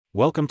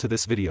Welcome to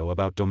this video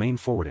about domain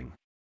forwarding.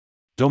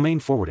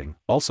 Domain forwarding,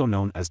 also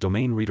known as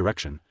domain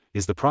redirection,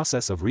 is the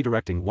process of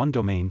redirecting one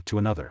domain to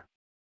another.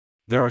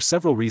 There are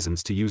several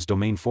reasons to use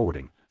domain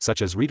forwarding,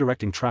 such as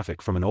redirecting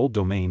traffic from an old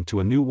domain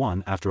to a new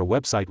one after a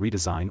website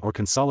redesign or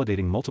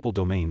consolidating multiple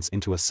domains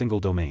into a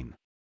single domain.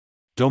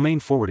 Domain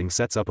forwarding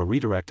sets up a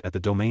redirect at the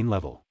domain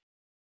level.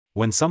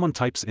 When someone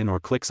types in or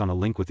clicks on a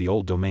link with the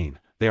old domain,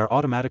 they are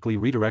automatically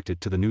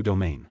redirected to the new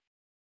domain.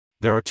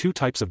 There are two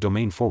types of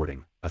domain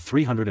forwarding, a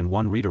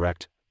 301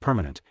 redirect,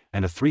 permanent,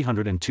 and a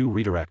 302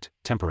 redirect,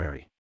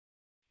 temporary.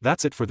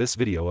 That's it for this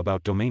video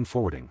about domain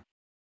forwarding.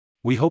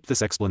 We hope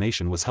this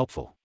explanation was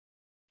helpful.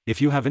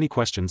 If you have any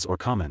questions or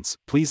comments,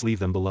 please leave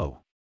them below.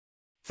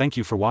 Thank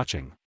you for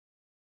watching.